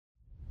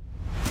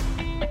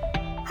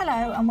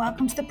Hello and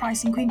welcome to the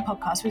Pricing Queen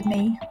podcast with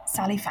me,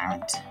 Sally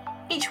Farrant.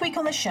 Each week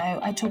on the show,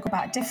 I talk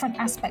about different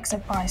aspects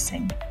of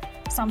pricing,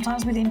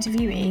 sometimes with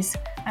interviewees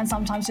and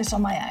sometimes just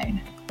on my own,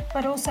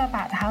 but also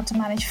about how to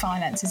manage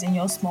finances in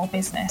your small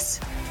business.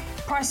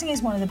 Pricing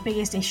is one of the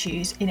biggest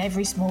issues in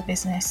every small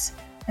business,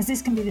 as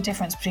this can be the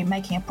difference between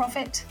making a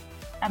profit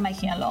and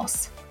making a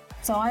loss.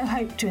 So I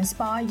hope to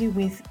inspire you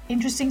with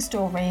interesting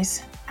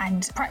stories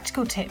and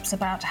practical tips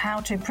about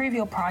how to improve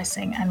your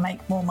pricing and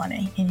make more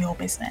money in your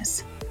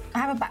business. I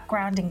have a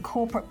background in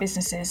corporate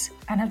businesses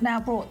and have now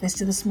brought this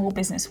to the small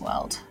business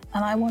world.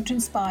 And I want to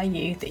inspire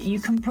you that you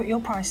can put your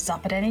prices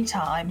up at any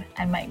time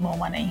and make more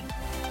money.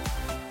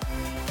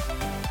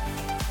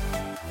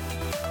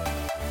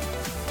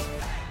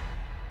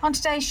 On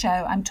today's show,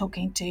 I'm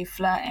talking to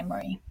Fleur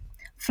Emery.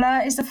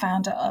 Fleur is the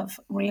founder of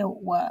Real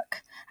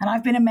Work, and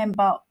I've been a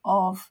member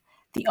of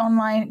the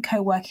online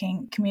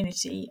co-working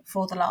community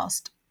for the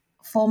last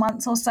 4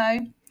 months or so.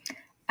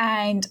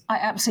 And I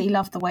absolutely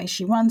love the way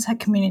she runs her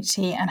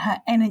community, and her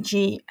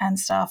energy and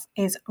stuff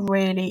is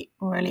really,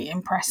 really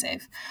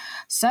impressive.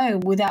 So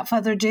without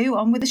further ado,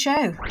 on with the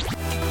show.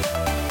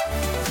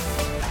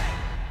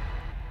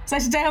 So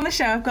today on the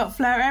show, I've got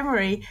Fleur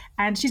Emery,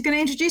 and she's going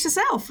to introduce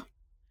herself.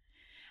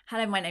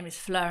 Hello, my name is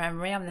Fleur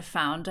Emery. I'm the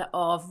founder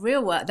of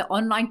Real Work, the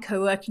online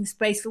co-working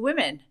space for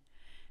women.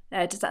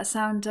 Does that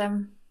sound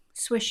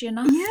swishy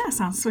enough? Yeah,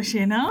 sounds swishy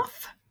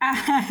enough.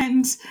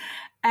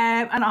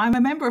 And I'm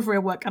a member of Real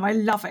Work and I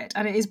love it.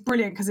 And it is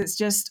brilliant because it's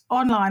just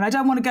online. I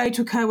don't want to go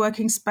to a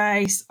co-working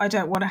space. I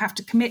don't want to have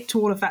to commit to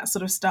all of that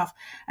sort of stuff.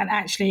 And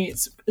actually,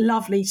 it's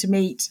lovely to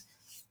meet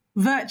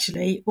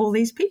virtually all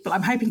these people.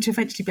 I'm hoping to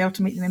eventually be able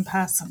to meet them in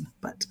person,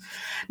 but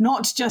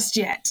not just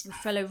yet.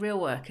 Fellow real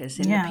workers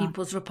in the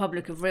People's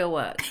Republic of Real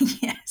Work.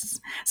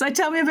 Yes. So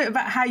tell me a bit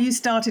about how you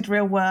started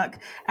Real Work.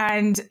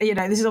 And, you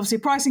know, this is obviously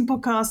a pricing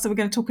podcast, so we're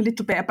going to talk a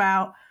little bit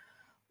about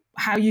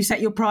how you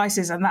set your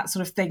prices and that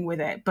sort of thing with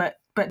it. But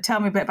tell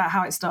me a bit about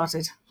how it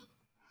started.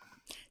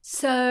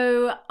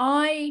 So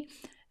I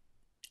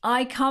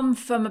come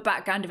from a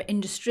background of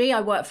industry. I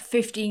worked for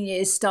 15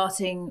 years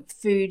starting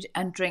food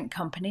and drink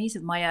companies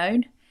of my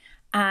own,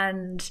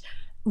 and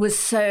was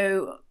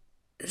sort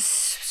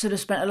of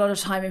spent a lot of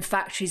time in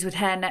factories with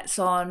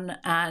hairnets on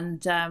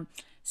and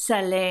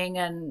selling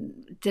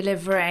and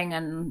delivering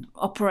and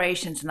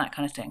operations and that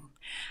kind of thing.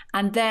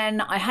 And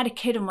then I had a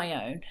kid of my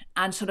own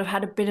and sort of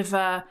had a bit of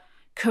a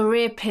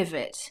career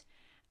pivot.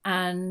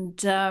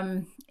 And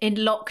in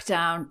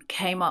lockdown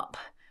came up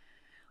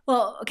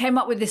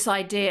with this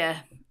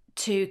idea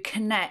to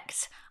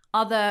connect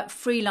other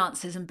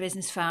freelancers and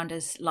business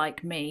founders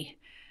like me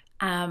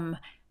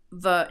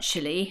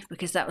virtually,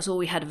 because that was all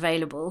we had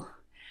available,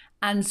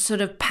 and sort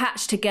of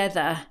patch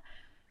together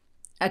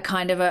a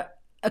kind of a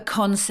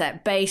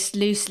concept based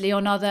loosely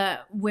on other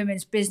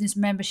women's business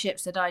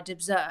memberships that I'd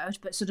observed,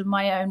 but sort of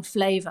my own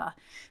flavour.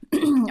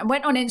 I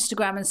went on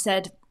Instagram and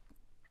said,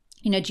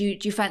 you know, do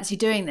you fancy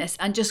doing this?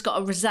 And just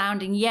got a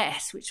resounding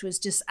yes, which was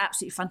just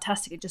absolutely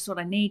fantastic and just what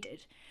I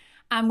needed.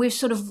 And we've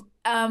sort of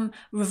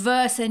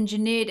reverse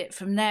engineered it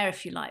from there,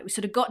 if you like. We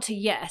sort of got to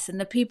yes. And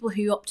the people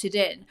who opted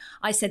in,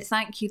 I said,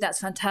 thank you,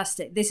 that's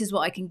fantastic. This is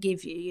what I can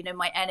give you. You know,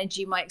 my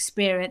energy, my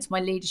experience, my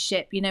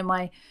leadership, you know,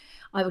 I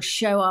will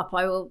show up,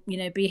 I will, you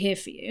know, be here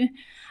for you.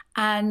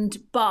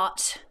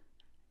 But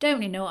don't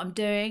really know what I'm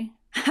doing.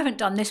 I haven't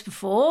done this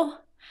before.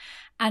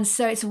 And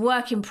so it's a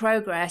work in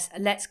progress.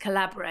 Let's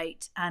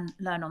collaborate and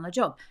learn on the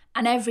job.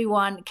 And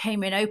everyone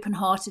came in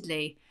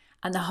open-heartedly,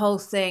 and the whole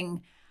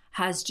thing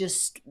has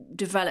just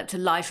developed a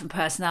life and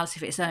personality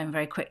of its own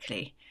very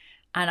quickly.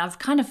 And I've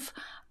kind of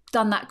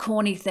done that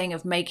corny thing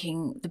of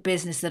making the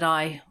business that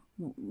I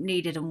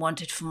needed and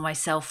wanted for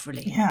myself,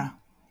 really. Yeah.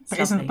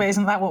 But isn't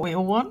that what we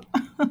all want?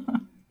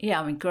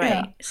 Yeah, I mean, great.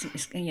 Yeah.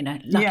 It's, you know,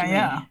 lucky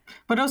me.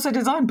 But also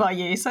designed by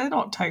you, so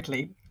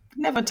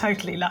never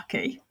totally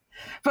lucky.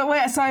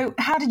 But so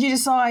how did you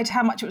decide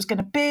how much it was going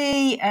to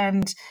be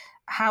and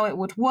how it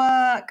would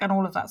work and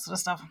all of that sort of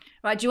stuff?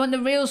 Right, do you want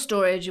the real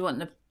story or do you want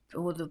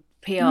the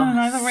PR?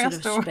 No, the real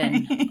story.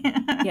 Spin?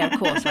 Yeah, of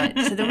course, right.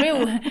 So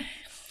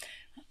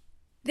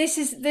this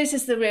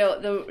is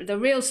the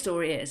real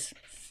story is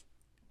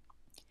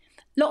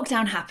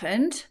lockdown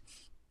happened.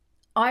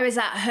 I was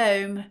at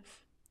home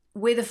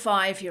with a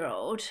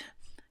 5-year-old.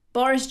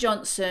 Boris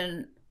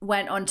Johnson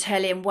went on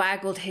telly and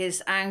waggled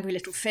his angry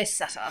little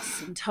fists at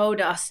us and told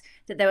us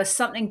that there was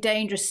something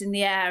dangerous in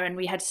the air and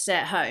we had to stay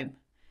at home.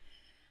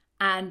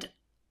 And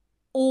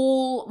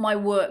all my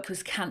work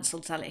was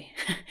cancelled, Sally.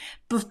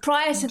 But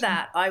prior to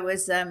that, I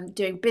was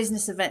doing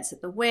business events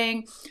at the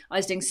Wing. I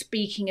was doing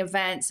speaking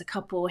events, a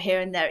couple here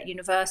and there at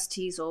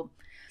universities or,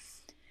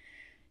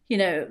 you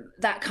know,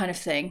 that kind of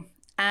thing.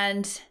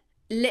 And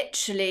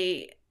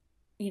literally,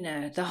 you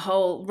know, the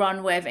whole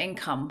runway of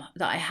income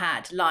that I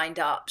had lined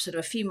up sort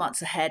of a few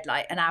months ahead,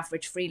 like an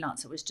average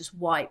freelancer, was just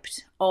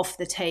wiped off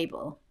the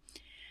table.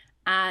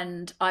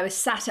 And I was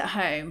sat at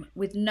home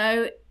with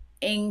no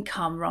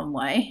income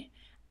runway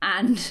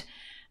and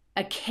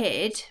a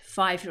kid,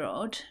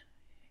 5-year-old,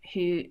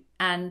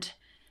 and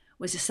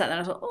was just sat there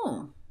and I thought,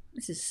 oh,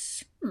 this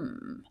is,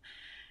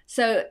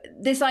 So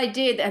this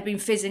idea that had been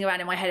fizzing around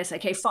in my head is,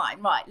 okay,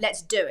 fine, right,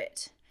 let's do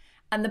it.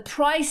 And the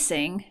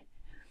pricing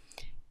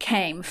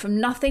came from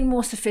nothing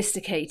more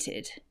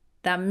sophisticated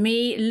than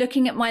me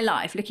looking at my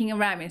life, looking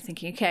around me and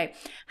thinking, okay,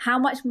 how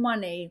much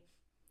money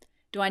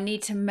do I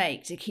need to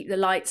make to keep the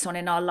lights on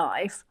in our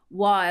life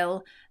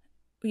while,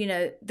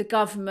 the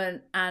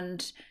government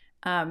and,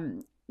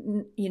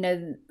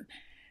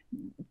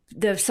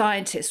 the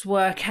scientists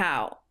work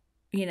out,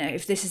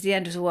 if this is the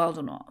end of the world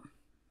or not.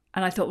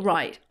 And I thought,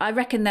 right, I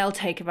reckon they'll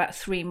take about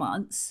 3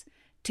 months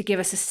to give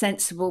us a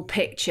sensible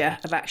picture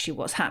of actually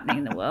what's happening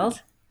in the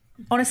world.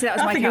 Honestly, that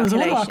was my calculation.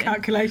 It was all our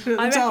calculation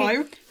at the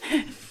time.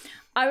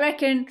 I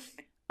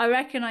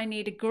reckon I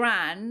need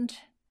 £1,000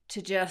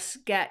 to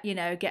just get a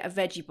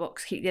veggie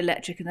box, keep the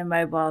electric and the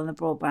mobile and the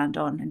broadband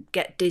on, and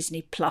get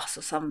Disney Plus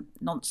or some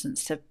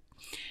nonsense to,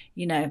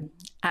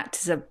 act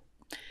as a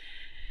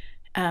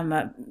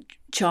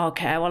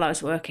childcare while I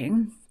was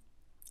working.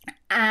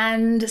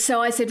 And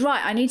so I said,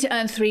 right, I need to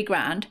earn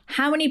 £3,000.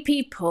 How many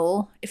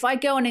people, if I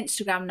go on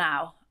Instagram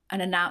now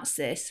and announce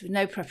this with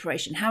no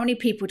preparation, how many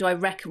people do I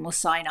reckon will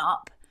sign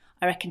up?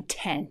 I reckon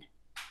 10.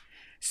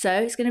 So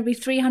it's going to be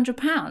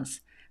 £300.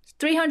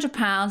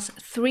 £300,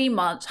 3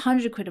 months,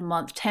 £100 a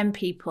month, 10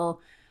 people.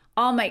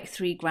 I'll make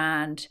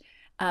 £3,000.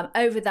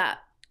 Over that,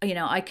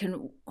 I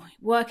can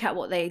work out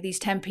what these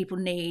 10 people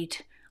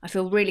need. I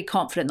feel really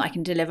confident that I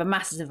can deliver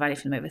masses of value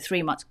for them over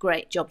 3 months.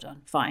 Great, job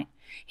done, fine.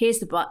 Here's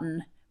the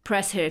button.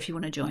 Press here if you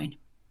want to join.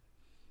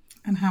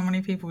 And how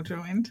many people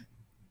joined?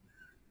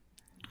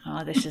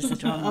 Oh, this is the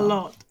drama. A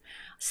lot.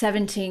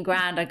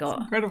 17,000 I got.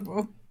 That's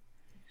incredible.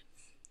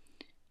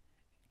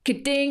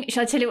 Ka-ding.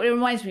 Shall I tell you what it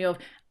reminds me of?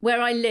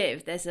 Where I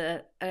live, there's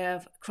a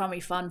crummy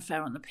fun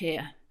fair on the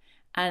pier.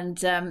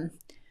 And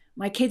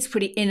my kid's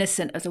pretty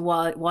innocent of the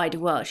wider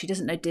world. She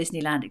doesn't know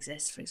Disneyland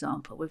exists, for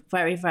example. We're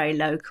very, very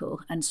local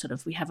and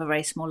we have a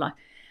very small life.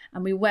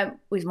 And we went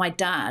with my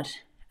dad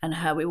and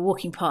her. We were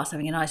walking past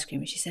having an ice cream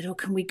and she said, oh,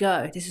 can we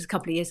go? This was a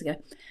couple of years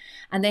ago.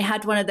 And they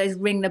had one of those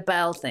ring the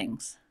bell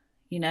things,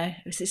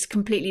 it's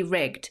completely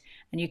rigged.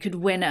 And you could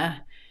win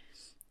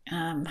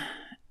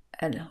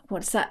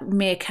what's that,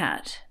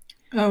 meerkat?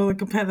 Oh, the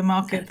compare the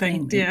market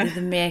thing. Yeah.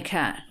 The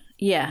meerkat.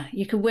 Yeah,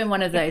 you could win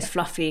one of those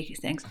fluffy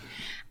things.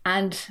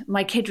 And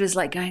my kid was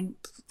like going,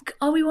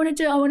 oh, I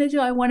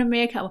want a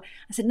meerkat.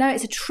 I said, no,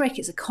 it's a trick,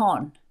 it's a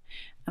con.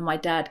 And my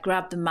dad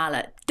grabbed the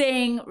mallet,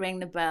 ding, ring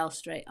the bell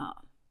straight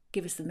up.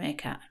 Give us the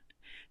meerkat.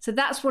 So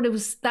that's what it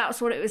was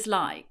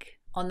like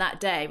on that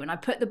day when I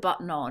put the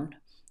button on.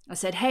 I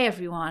said, hey,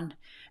 everyone,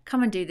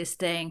 come and do this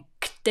thing.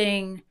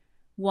 Ding,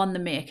 won the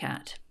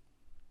meerkat.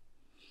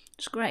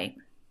 It's great.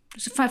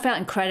 I felt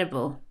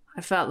incredible.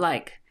 I felt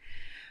like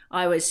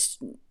I was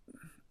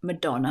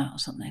Madonna or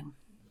something.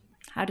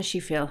 How does she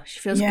feel? She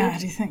feels good? Yeah,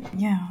 do you think?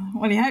 Yeah.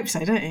 Well, you hope so,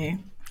 don't you?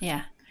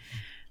 Yeah.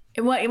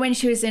 When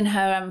she was in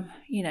her,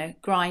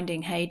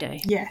 grinding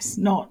heyday. Yes,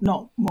 not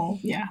more,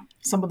 yeah.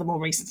 Some of the more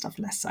recent stuff,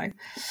 less so.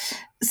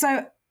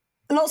 So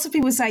lots of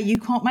people say you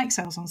can't make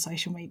sales on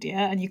social media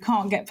and you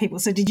can't get people.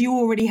 So did you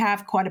already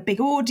have quite a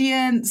big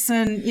audience?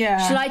 And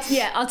yeah.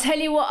 I'll tell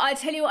you what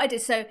I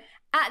did. So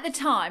at the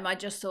time, I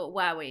just thought,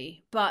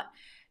 wowie.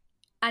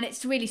 And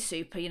it's really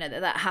super,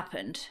 that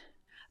happened.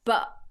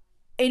 But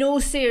in all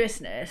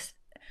seriousness,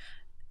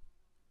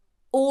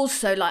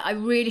 also, I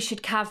really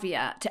should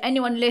caveat to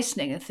anyone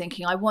listening and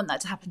thinking, I want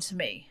that to happen to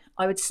me.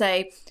 I would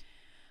say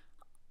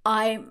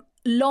I'm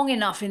long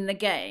enough in the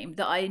game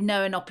that I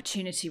know an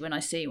opportunity when I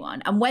see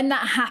one. And when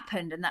that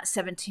happened and that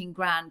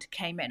 17,000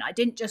 came in, I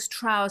didn't just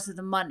trouser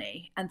the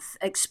money and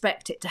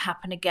expect it to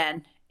happen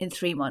again in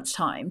 3 months'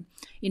 time.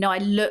 I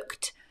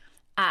looked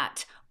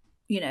at,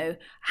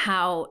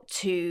 how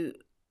to,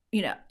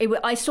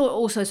 I saw it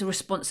also as a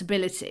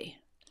responsibility.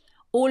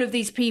 All of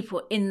these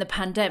people in the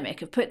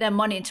pandemic have put their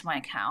money into my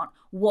account.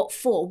 What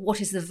for?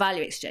 What is the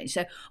value exchange?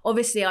 So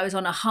obviously I was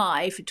on a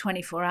high for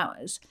 24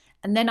 hours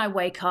and then I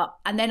wake up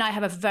and then I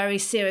have a very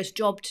serious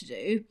job to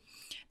do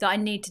that I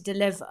need to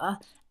deliver.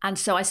 And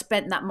so I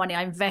spent that money.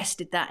 I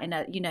invested that in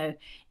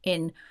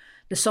in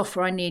the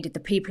software I needed, the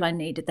people I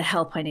needed, the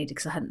help I needed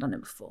because I hadn't done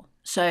it before.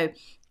 So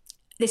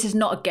this is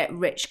not a get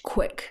rich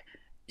quick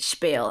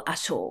spiel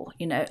at all.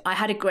 I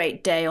had a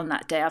great day on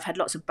that day. I've had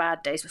lots of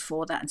bad days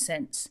before that and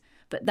since.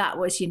 But that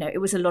was, it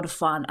was a lot of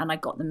fun and I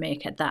got the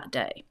meerkat that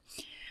day.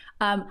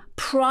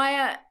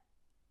 Prior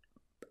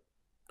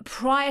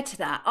to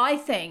that, I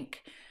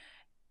think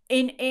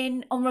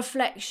on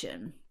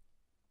reflection,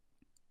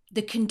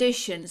 the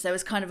conditions, there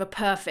was kind of a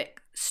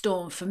perfect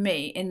storm for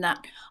me in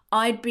that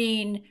I'd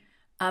been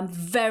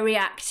very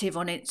active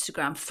on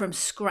Instagram from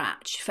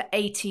scratch for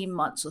 18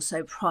 months or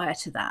so prior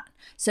to that.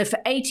 So for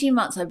 18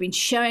 months, I've been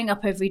showing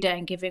up every day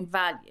and giving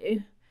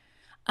value.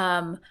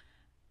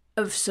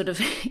 Of sort of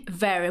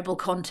variable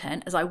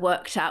content as I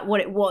worked out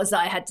what it was that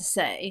I had to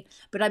say.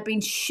 But I've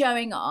been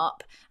showing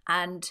up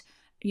and,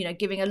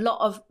 giving a lot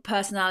of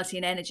personality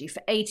and energy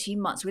for 18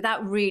 months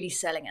without really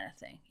selling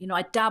anything.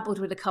 I dabbled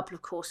with a couple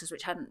of courses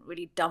which hadn't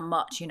really done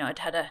much.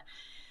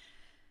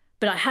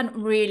 But I hadn't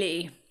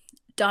really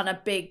done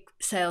a big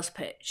sales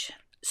pitch.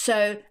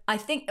 So I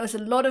think there was a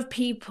lot of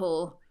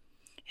people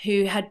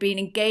who had been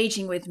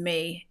engaging with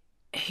me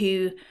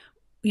who,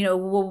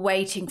 were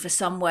waiting for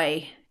some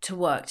way to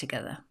work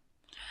together.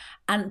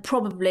 And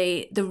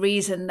probably the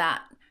reason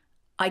that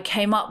I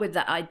came up with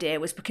that idea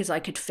was because I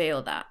could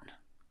feel that.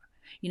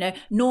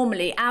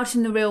 Normally out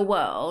in the real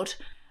world,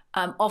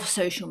 of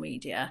social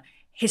media,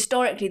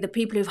 historically, the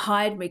people who've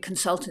hired me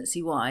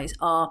consultancy-wise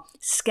are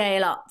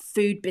scale-up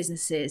food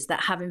businesses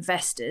that have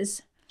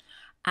investors.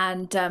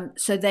 And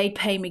so they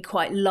pay me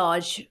quite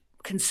large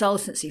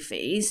consultancy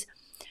fees.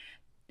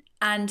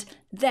 And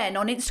then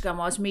on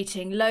Instagram, I was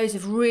meeting loads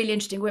of really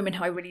interesting women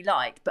who I really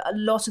liked, but a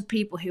lot of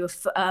people who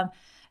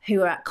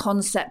are at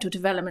concept or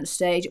development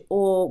stage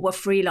or were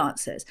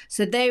freelancers.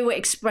 So they were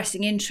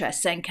expressing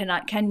interest, saying, can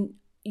I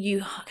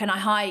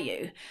hire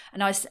you?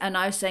 And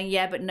I was saying,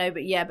 yeah, but no,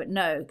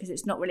 because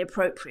it's not really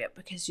appropriate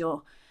because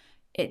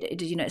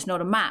it's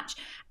not a match.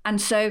 And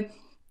so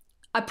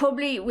I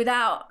probably,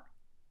 without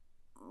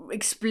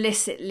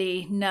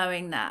explicitly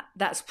knowing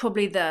that's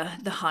probably the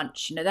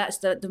hunch, that's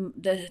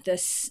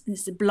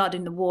the blood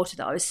in the water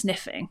that I was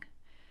sniffing.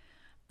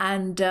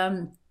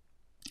 And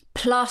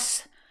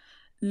plus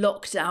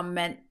lockdown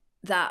meant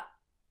that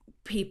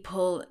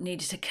people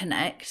needed to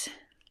connect,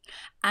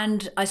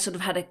 and I sort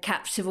of had a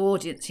captive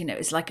audience.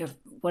 It's like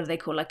what do they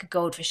call, like a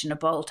goldfish in a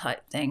bowl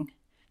type thing.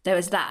 There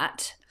was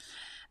that,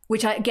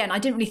 which I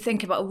didn't really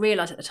think about or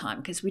realize at the time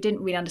because we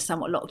didn't really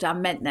understand what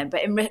lockdown meant then.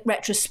 But in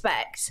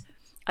retrospect,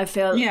 I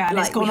feel and like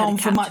it's gone on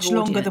for much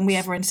longer audience. than we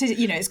ever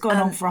anticipated. It's gone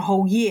on for a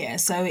whole year,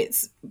 so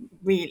it's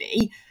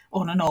really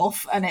on and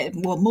off, and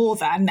more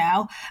than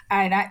now.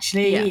 And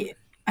actually,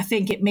 I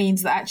think it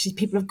means that actually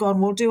people have gone,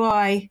 well, do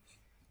I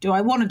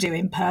want to do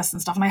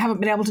in-person stuff? And I haven't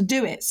been able to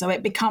do it, so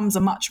it becomes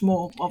a much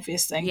more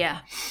obvious thing.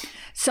 Yeah.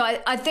 So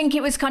I think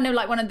it was kind of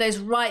like one of those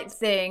right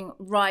thing,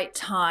 right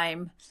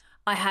time.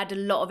 I had a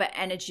lot of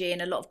energy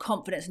and a lot of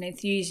confidence and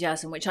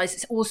enthusiasm, which I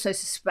also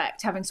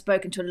suspect, having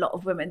spoken to a lot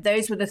of women,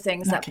 those were the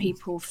things that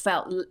people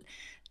felt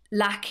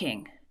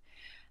lacking.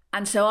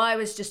 And so I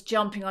was just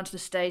jumping onto the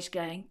stage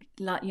going,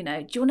 like, do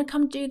you want to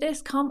come do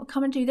this? Come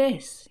and do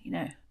this,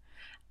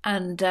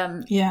 And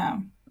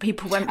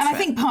people went for it. And I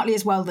think partly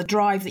as well, the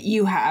drive that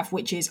you have,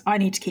 which is I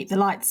need to keep the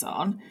lights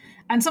on.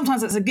 And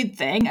sometimes that's a good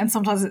thing. And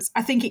sometimes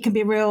I think it can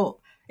be a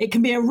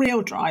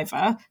real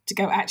driver to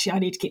go, actually, I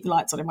need to keep the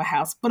lights on in my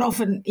house. But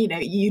often,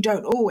 you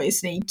don't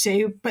always need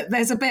to. But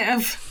there's a bit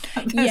of...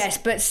 Yes,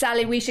 but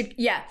Sally,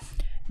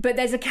 But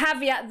there's a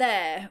caveat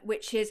there,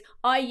 which is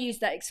I use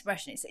that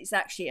expression. It's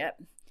actually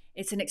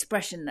it's an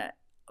expression that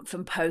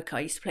from poker.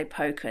 I used to play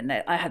poker, and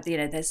I had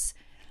there's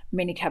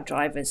minicab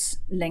drivers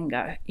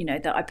lingo,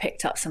 that I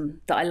picked up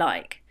some that I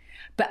like.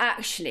 But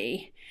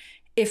actually,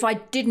 if I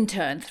didn't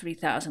earn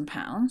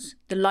 £3,000,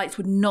 the lights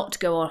would not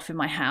go off in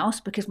my house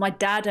because my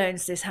dad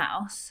owns this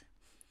house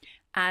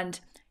and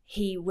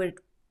he would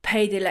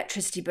pay the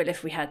electricity bill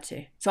if we had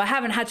to. So I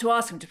haven't had to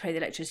ask him to pay the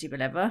electricity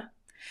bill ever,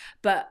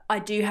 but I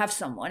do have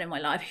someone in my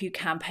life who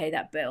can pay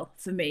that bill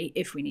for me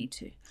if we need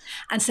to.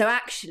 And so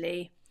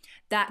actually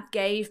that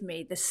gave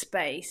me the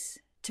space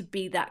to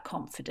be that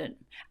confident.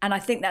 And I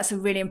think that's a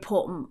really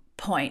important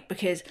point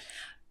because,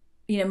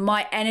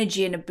 my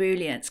energy and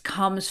ebullience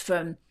comes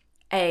from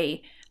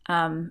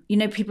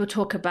people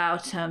talk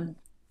about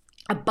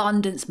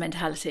abundance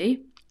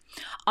mentality.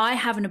 I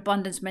have an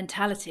abundance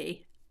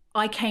mentality.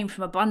 I came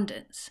from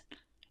abundance,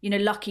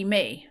 lucky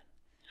me.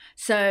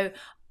 So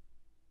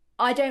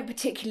I don't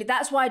particularly,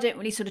 that's why I don't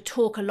really sort of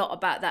talk a lot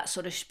about that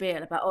sort of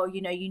spiel about,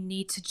 you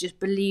need to just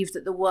believe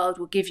that the world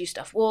will give you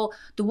stuff. Well,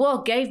 the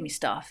world gave me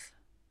stuff,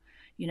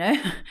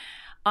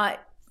 I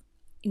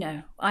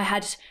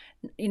had,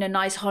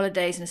 nice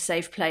holidays in a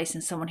safe place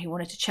and someone who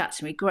wanted to chat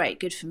to me. Great,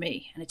 good for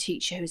me. And a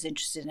teacher who was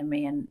interested in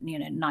me and,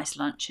 nice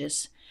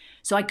lunches.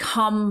 So I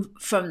come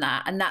from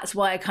that. And that's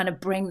why I kind of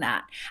bring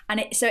that.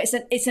 And it's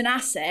an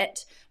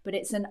asset, but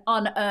it's an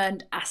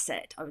unearned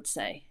asset, I would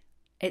say.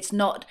 It's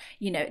not,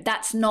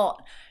 that's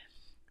not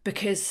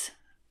because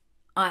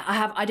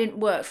I didn't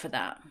work for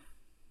that.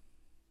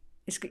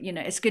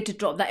 It's good to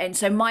drop that in.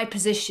 So my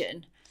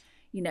position,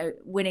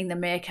 winning the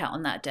meerkat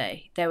on that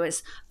day, there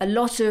was a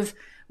lot of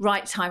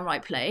right time,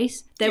 right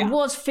place. There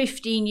was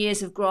 15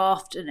 years of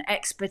graft and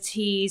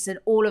expertise and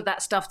all of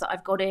that stuff that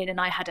I've got in. And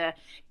I had a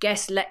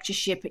guest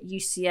lectureship at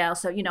UCL.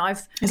 So,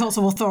 there's lots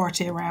of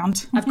authority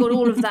around. I've got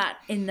all of that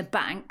in the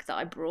bank that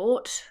I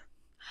brought.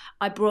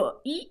 I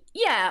brought,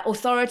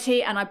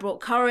 authority, and I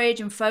brought courage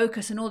and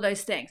focus and all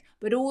those things.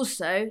 But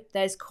also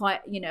there's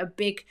quite, a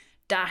big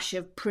dash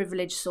of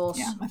privilege sauce.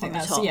 Yeah, I think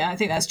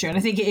that's true. And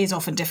I think it is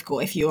often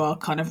difficult if you are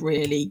kind of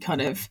really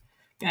kind of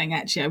going,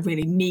 actually, I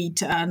really need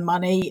to earn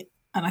money.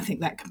 And I think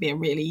that can be a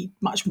really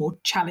much more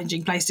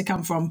challenging place to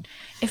come from.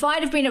 If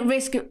I'd have been at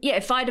risk of,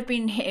 if I'd have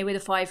been here with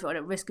a 5-year-old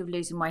at risk of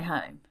losing my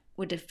home,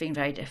 would have been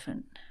very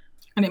different.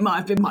 And it might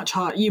have been much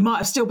harder. You might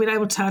have still been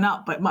able to turn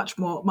up, but much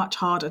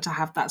harder to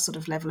have that sort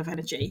of level of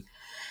energy.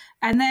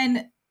 And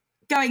then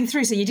going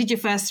through, so you did your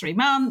first 3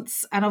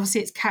 months, and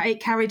obviously it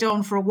carried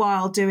on for a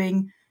while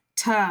doing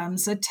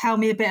terms. So tell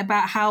me a bit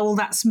about how all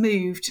that's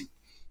moved.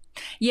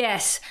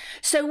 Yes.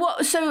 So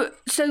what's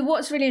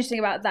really interesting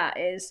about that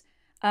is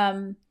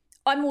I'm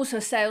also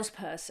a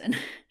salesperson.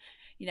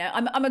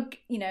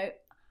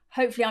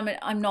 Hopefully I'm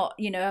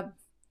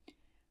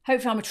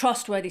a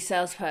trustworthy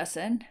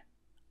salesperson.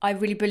 I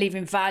really believe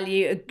in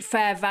value, a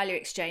fair value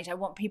exchange. I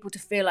want people to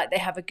feel like they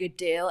have a good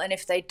deal. And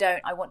if they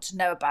don't, I want to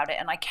know about it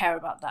and I care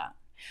about that.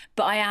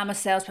 But I am a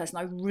salesperson.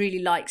 I really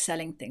like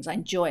selling things. I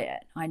enjoy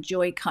it. I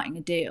enjoy cutting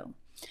a deal.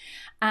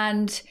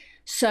 And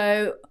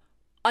so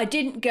I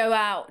didn't go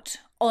out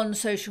on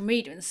social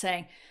media and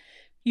saying,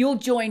 you'll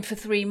join for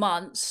 3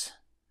 months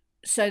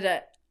so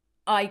that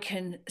I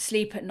can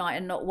sleep at night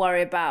and not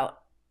worry about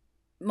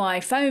my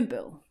phone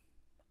bill.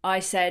 I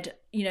said,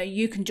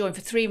 you can join for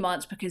 3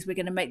 months because we're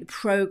going to make the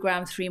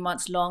program 3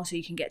 months long so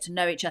you can get to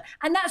know each other.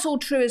 And that's all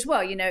true as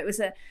well. It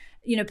was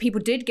people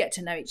did get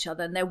to know each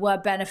other and there were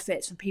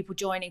benefits from people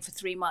joining for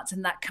 3 months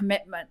and that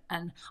commitment.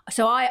 And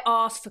so I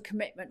asked for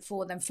commitment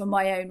for them for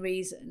my own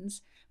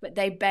reasons, but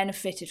they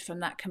benefited from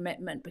that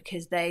commitment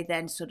because they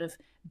then sort of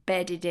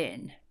bedded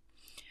in.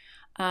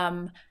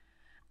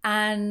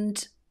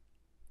 And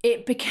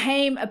it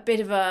became a bit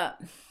of a,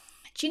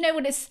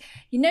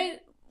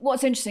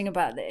 what's interesting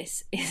about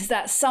this is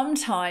that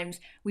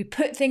sometimes we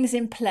put things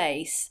in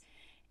place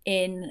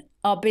in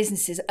our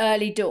businesses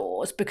early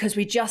doors because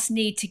we just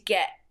need to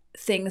get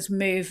things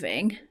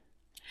moving.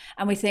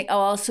 And we think,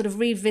 I'll sort of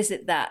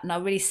revisit that and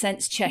I'll really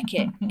sense check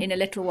it in a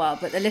little while,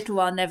 but the little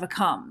while never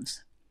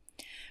comes.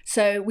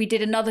 So we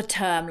did another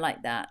term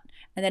like that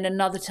and then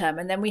another term.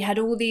 And then we had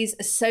all these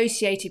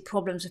associated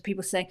problems of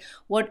people saying,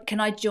 what can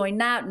I join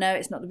now? No,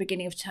 it's not the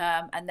beginning of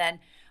term. And then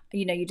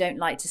you don't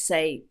like to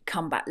say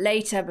come back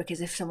later because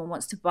if someone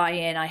wants to buy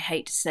in, I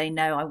hate to say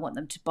no, I want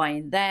them to buy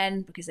in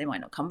then because they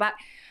might not come back.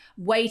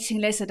 Waiting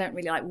lists, I don't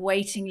really like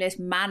waiting lists,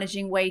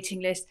 managing waiting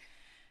lists.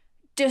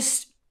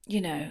 Just,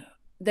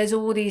 there's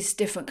all these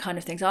different kind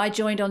of things. I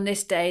joined on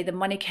this day, the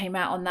money came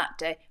out on that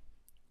day,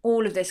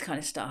 all of this kind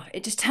of stuff.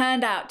 It just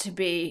turned out to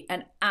be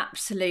an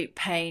absolute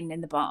pain in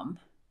the bum.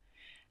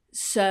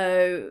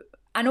 So,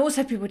 and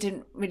also people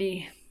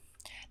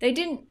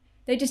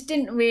they just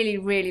didn't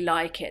really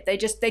like it.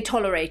 They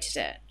tolerated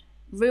it.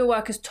 Real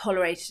workers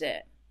tolerated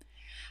it.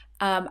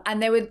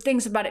 And there were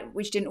things about it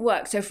which didn't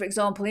work. So for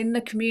example, in the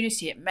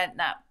community, it meant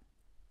that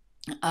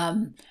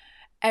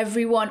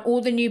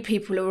all the new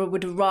people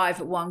would arrive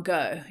in one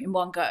go.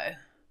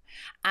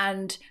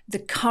 And the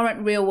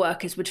current real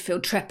workers would feel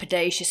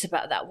trepidatious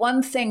about that.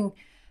 One thing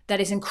that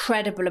is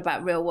incredible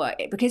about real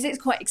work, because it's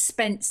quite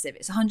expensive,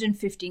 it's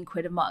 115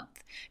 quid a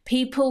month.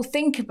 People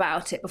think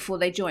about it before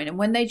they join. And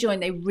when they join,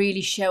 they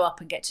really show up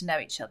and get to know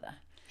each other.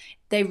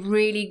 They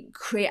really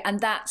create, and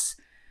that's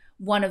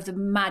one of the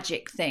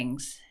magic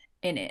things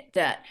in it,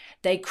 that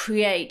they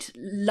create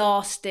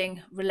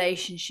lasting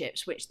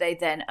relationships, which they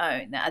then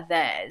own, that are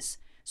theirs.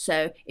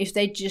 So if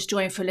they just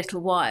join for a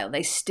little while,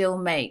 they still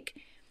make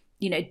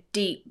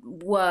deep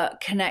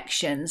work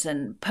connections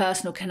and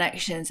personal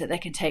connections that they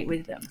can take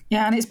with them.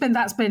 Yeah, and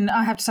that's been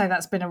I have to say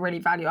that's been a really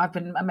valuable. I've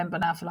been a member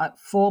now for like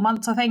 4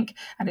 months, I think,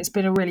 and it's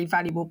been a really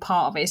valuable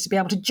part of it is to be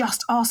able to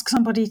just ask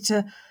somebody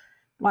to,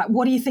 like,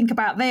 what do you think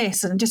about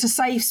this? And just a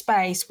safe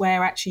space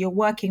where actually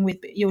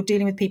you're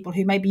dealing with people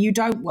who maybe you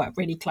don't work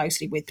really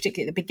closely with,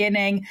 particularly at the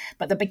beginning,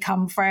 but they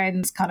become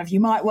friends, kind of you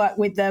might work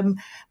with them,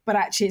 but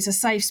actually it's a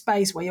safe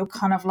space where you're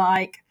kind of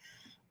like,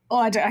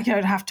 I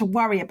don't have to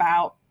worry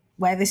about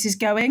where this is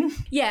going.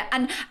 Yeah,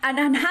 and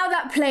how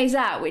that plays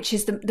out, which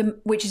is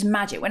which is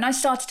magic. When I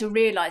started to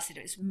realise that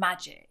it was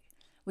magic,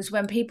 was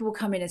when people would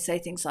come in and say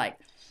things like,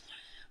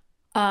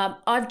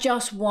 I've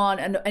just won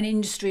an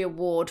industry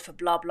award for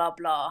blah, blah,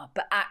 blah,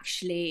 but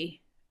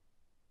actually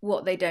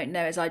what they don't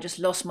know is I just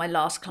lost my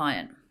last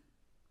client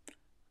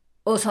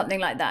or something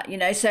like that,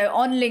 So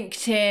on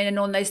LinkedIn and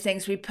on those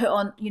things we put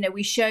on,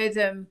 we show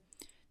them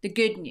the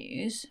good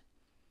news,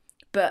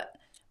 but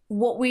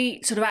what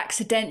we sort of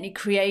accidentally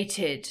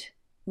created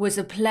was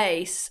a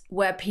place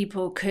where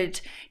people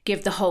could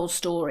give the whole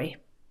story.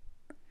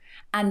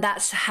 And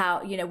that's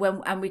how,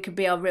 and we could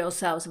be our real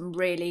selves and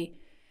really,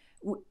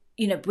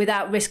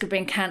 without risk of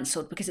being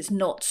cancelled, because it's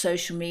not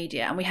social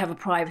media, and we have a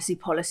privacy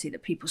policy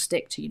that people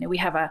stick to. We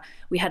have a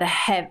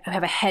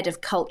head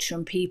of culture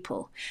and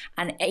people,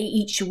 and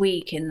each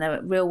week in the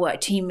real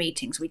work team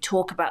meetings we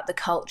talk about the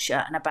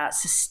culture and about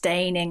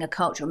sustaining a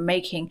culture,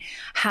 making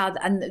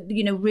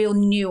real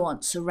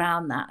nuance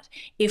around that.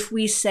 If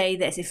we say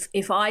this,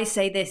 if I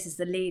say this as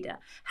the leader,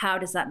 how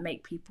does that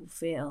make people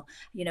feel?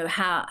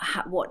 How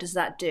what does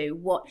that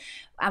do?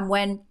 And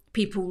when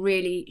people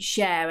really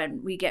share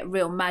and we get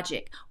real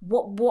magic,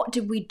 what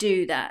did we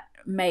do that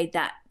made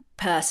that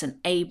person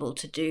able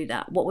to do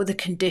that? What were the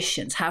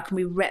conditions? How can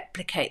we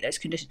replicate those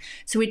conditions?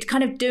 So we're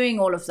kind of doing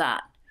all of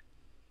that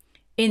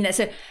in there.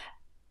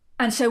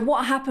 So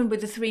what happened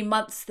with the 3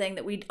 months thing,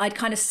 that I'd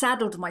kind of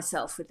saddled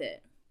myself with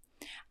it,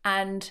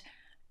 and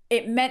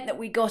it meant that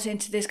we got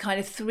into this kind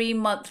of 3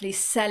 monthly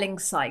selling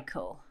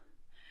cycle,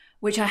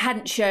 which I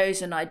hadn't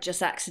chosen, I'd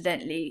just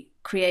accidentally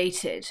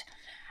created.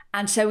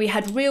 And so we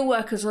had real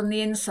workers on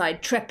the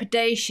inside,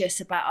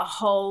 trepidatious about a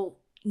whole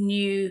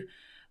new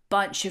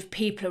bunch of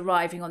people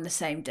arriving on the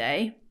same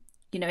day,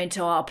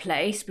 into our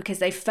place, because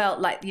they felt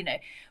like,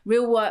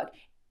 real work,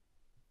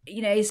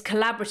 is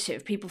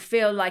collaborative. People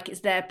feel like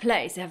it's their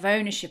place. They have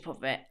ownership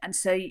of it. And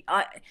so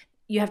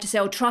you have to say,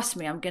 oh, trust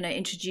me, I'm going to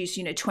introduce,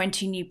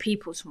 20 new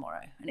people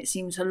tomorrow. And it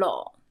seems a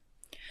lot.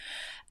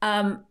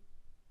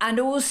 And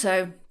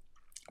also,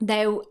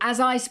 as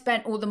I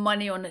spent all the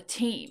money on a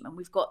team, and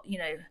we've got,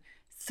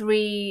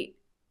 three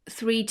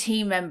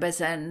team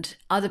members and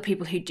other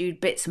people who do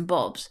bits and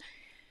bobs,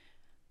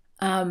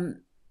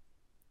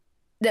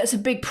 that's a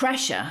big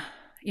pressure.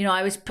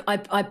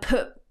 I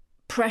put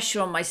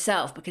pressure on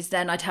myself, because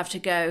then I'd have to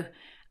go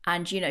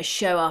and,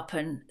 show up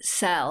and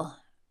sell,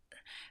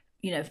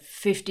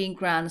 15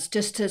 grand's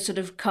just to sort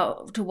of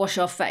to wash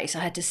our face. I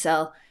had to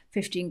sell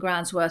 15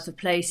 grand's worth of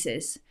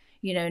places,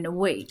 in a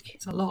week.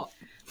 It's a lot.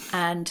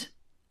 And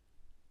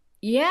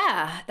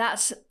yeah,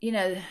 that's,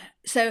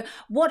 so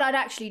what I'd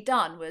actually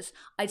done was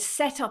I'd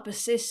set up a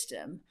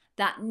system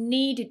that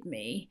needed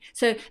me.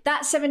 So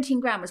that 17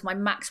 grand was my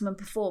maximum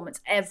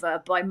performance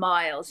ever by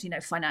miles,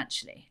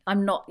 financially.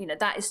 I'm not,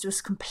 that is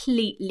just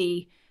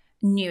completely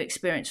new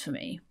experience for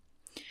me.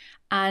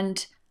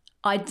 And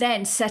I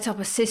then set up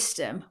a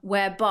system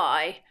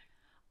whereby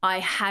I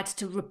had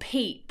to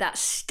repeat that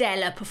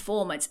stellar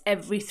performance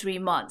every 3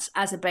 months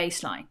as a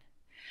baseline.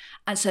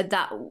 And so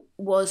that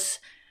was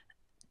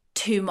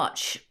too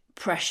much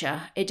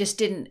pressure. It just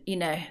didn't,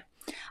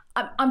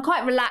 I'm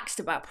quite relaxed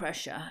about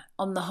pressure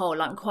on the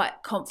whole. I'm quite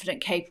a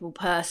confident, capable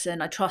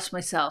person. I trust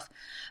myself.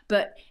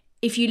 But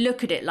if you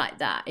look at it like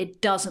that,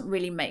 it doesn't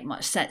really make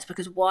much sense,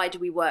 because why do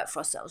we work for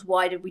ourselves?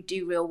 Why do we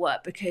do real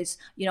work? Because,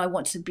 I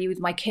want to be with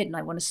my kid, and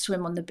I want to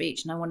swim on the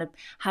beach, and I want to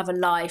have a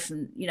life.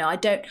 And,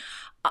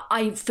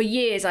 for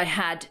years I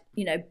had,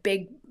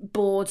 big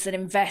boards and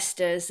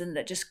investors, and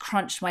that just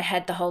crunched my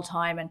head the whole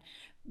time and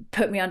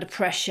put me under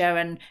pressure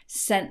and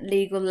sent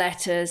legal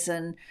letters.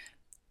 And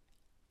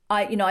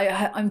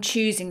I'm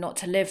choosing not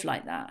to live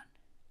like that.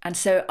 And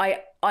so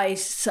I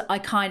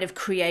kind of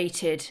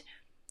created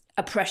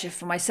a pressure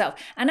for myself.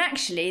 And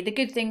actually the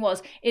good thing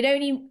was it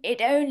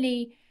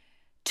only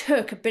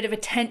took a bit of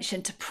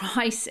attention to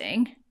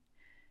pricing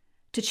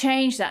to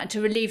change that and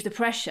to relieve the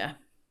pressure,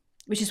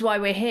 which is why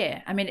we're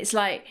here. I mean,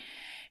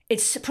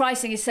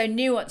 pricing is so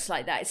nuanced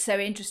like that. It's so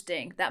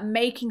interesting that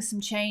making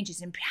some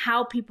changes in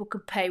how people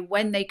could pay,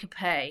 when they could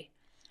pay,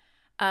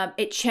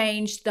 it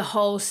changed the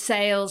whole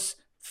sales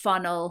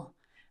funnel,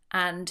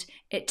 and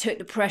it took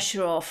the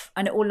pressure off,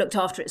 and it all looked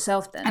after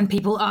itself then. And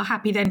people are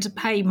happy then to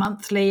pay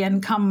monthly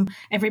and come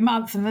every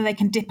month, and then they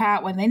can dip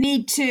out when they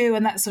need to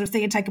and that sort of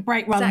thing, and take a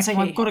break, rather than saying,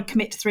 well, I've got to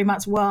commit to 3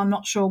 months. Well, I'm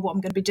not sure what I'm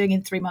going to be doing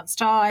in 3 months'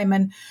 time,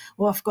 and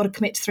I've got to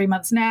commit to 3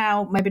 months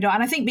now, maybe not.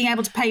 And I think being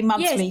able to pay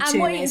monthly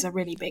too is a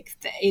really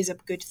is a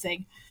good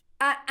thing.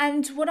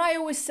 And what I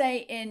always say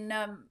in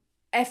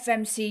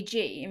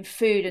FMCG, in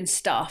food and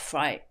stuff,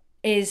 right,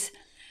 is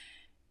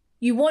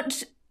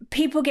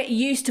people get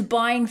used to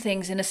buying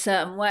things in a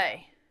certain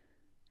way.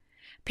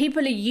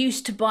 People are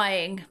used to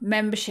buying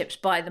memberships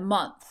by the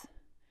month.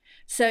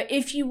 So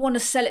if you want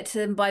to sell it to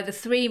them by the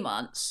 3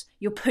 months,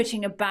 you're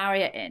putting a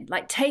barrier in.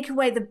 Like, take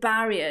away the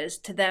barriers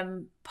to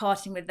them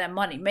parting with their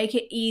money. Make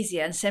it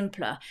easier and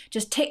simpler.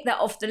 Just tick that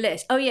off the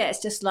list. Oh yeah,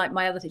 it's just like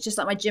my other things, just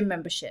like my gym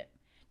membership.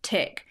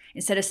 Tick.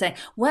 Instead of saying,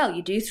 well,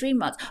 you do 3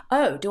 months.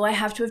 Oh, do I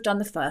have to have done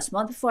the first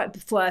month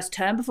first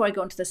term before I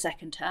go on to the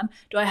second term?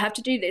 Do I have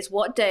to do this?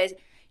 What days?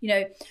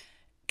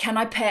 Can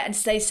I pay it and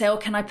say, oh,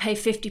 can I pay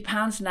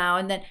 £50 now?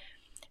 And then,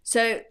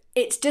 so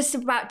it's just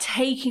about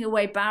taking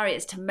away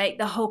barriers to make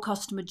the whole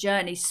customer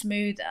journey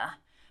smoother,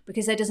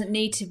 because there doesn't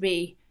need to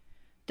be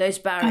those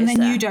barriers. And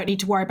then you don't need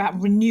to worry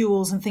about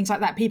renewals and things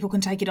like that. People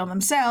can take it on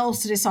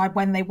themselves to decide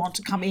when they want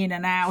to come in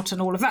and out and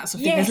all of that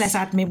sort of thing. There's less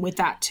admin with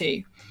that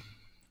too.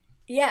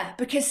 Yeah,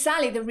 because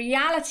Sally, the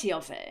reality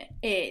of it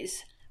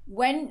is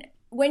when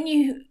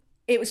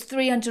it was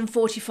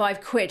 345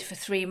 quid for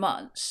 3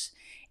 months.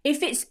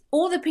 If it's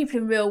all the people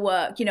in real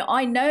work,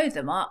 I know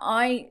them.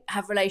 I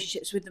have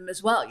relationships with them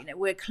as well.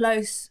 We're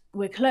close,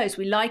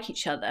 we like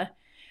each other.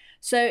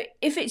 So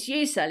if it's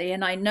you, Sally,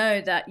 and I know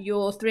that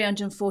your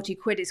 340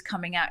 quid is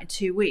coming out in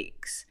 2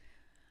 weeks,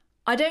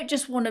 I don't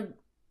just want to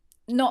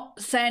not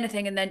say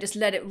anything and then just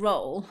let it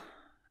roll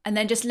and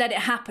then just let it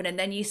happen. And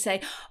then you say,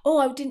 oh,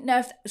 I didn't know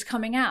if that was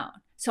coming out.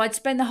 So I'd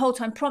spend the whole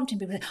time prompting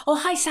people. Oh,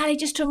 hi, Sally,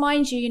 just to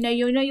remind you,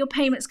 your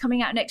payment's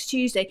coming out next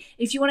Tuesday.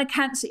 If you want to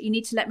cancel it, you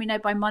need to let me know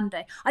by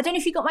Monday. I don't know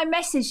if you got my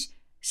message,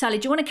 Sally.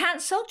 Do you want to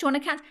cancel?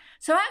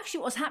 So actually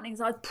what was happening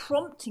is I was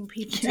prompting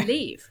people to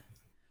leave.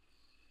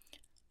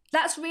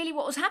 That's really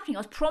what was happening.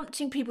 I was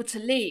prompting people to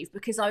leave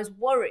because I was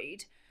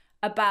worried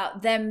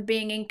about them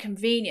being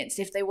inconvenienced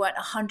if they weren't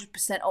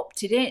 100%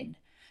 opted in.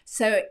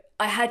 So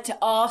I had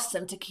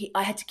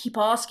to keep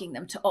asking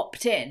them to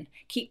opt in,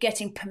 keep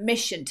getting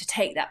permission to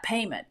take that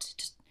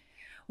payment.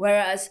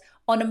 Whereas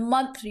on a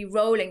monthly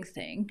rolling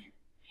thing,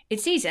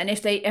 it's easy. And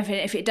if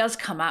it does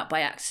come out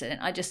by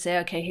accident, I just say,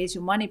 okay, here's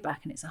your money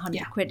back, and it's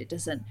 100 quid.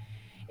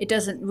 it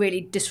doesn't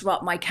really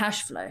disrupt my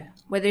cash flow.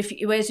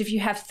 Whereas if you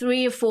have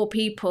 3 or 4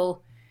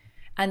 people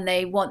and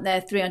they want their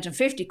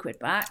 350 quid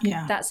back,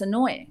 that's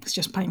annoying. It's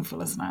just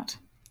painful, isn't it?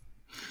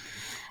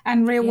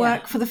 And real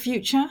work for the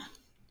future?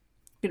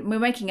 We're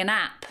making an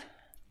app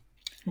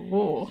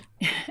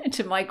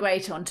to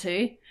migrate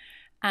onto.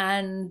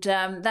 And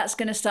that's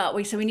going to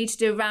start. So we need to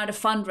do a round of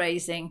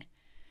fundraising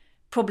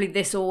probably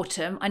this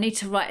autumn. I need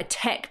to write a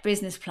tech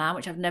business plan,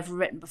 which I've never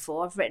written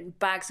before. I've written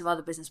bags of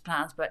other business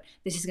plans, but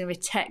this is going to be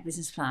a tech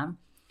business plan.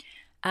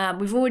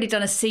 We've already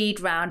done a seed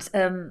round.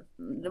 The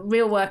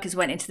real workers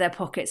went into their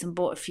pockets and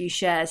bought a few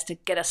shares to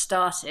get us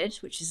started,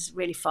 which is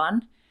really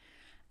fun.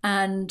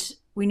 And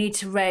we need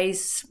to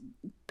raise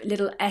a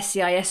little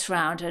SEIS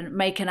round and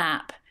make an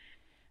app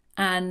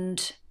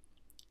and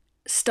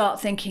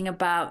start thinking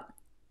about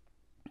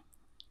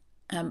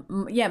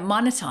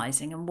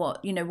monetizing and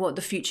what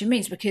the future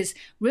means, because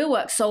real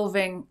work's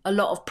solving a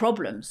lot of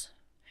problems.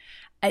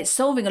 It's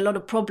solving a lot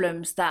of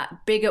problems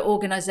that bigger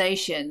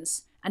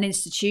organizations and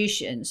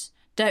institutions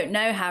don't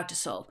know how to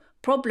solve.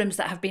 Problems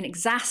that have been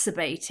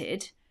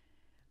exacerbated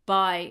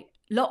by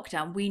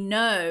lockdown. We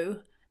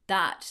know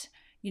that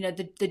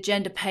the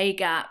gender pay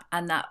gap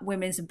and that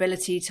women's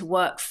ability to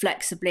work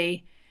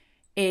flexibly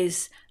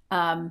is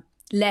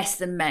less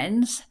than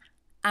men's,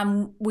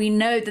 and we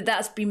know that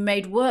that's been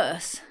made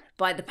worse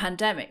by the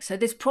pandemic. So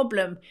this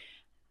problem,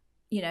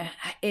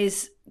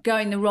 is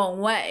going the wrong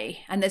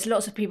way, and there's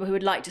lots of people who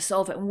would like to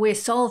solve it, and we're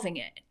solving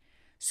it.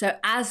 So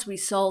as we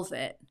solve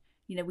it,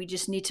 we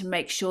just need to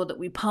make sure that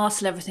we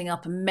parcel everything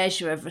up and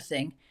measure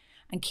everything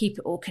and keep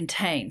it all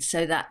contained,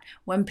 so that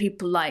when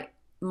people like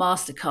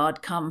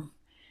MasterCard come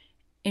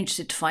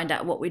interested to find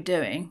out what we're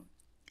doing,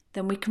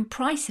 then we can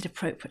price it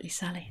appropriately,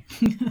 Sally.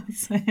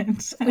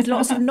 With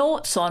lots of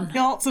noughts on.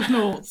 Lots of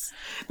noughts.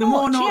 The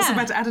more noughts, the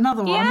better. Add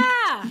another one.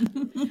 Yeah.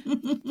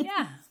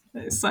 Yeah.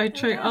 It's so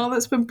true. Oh,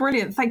 that's been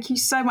brilliant. Thank you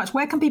so much.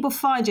 Where can people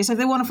find you? So if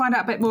they want to find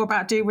out a bit more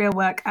about Do Real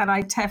Work, and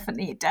I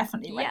definitely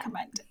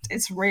recommend it.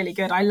 It's really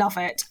good. I love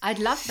it. I'd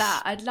love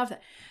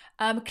that.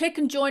 Click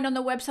and join on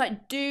the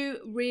website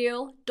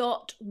doreal.work.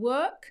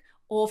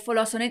 Or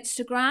follow us on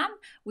Instagram.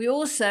 We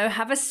also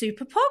have a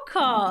super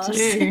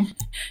podcast,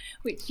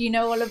 which you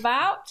know all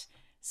about.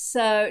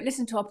 So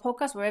listen to our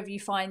podcast wherever you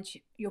find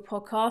your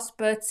podcast,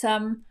 but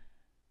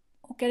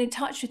get in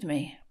touch with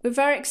me. We're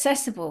very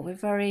accessible. We're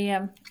very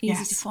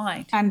easy to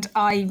find. And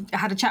I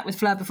had a chat with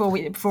Fleur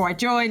before I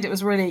joined. It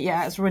was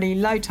really,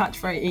 low touch,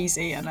 very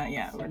easy, and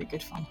really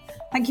good fun.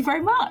 Thank you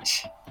very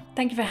much.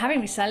 Thank you for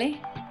having me,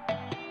 Sally.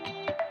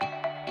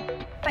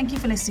 Thank you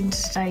for listening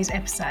to today's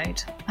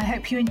episode. I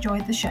hope you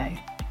enjoyed the show.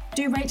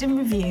 Do rate and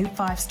review,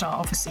 5-star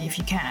obviously if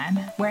you can,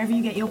 wherever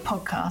you get your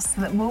podcasts,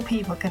 so that more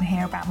people can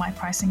hear about my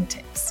pricing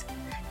tips.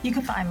 You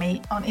can find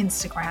me on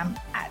Instagram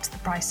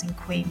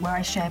 @thepricingqueen, where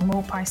I share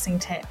more pricing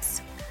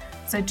tips.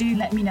 So do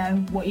let me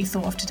know what you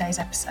thought of today's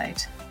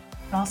episode.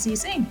 I'll see you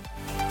soon.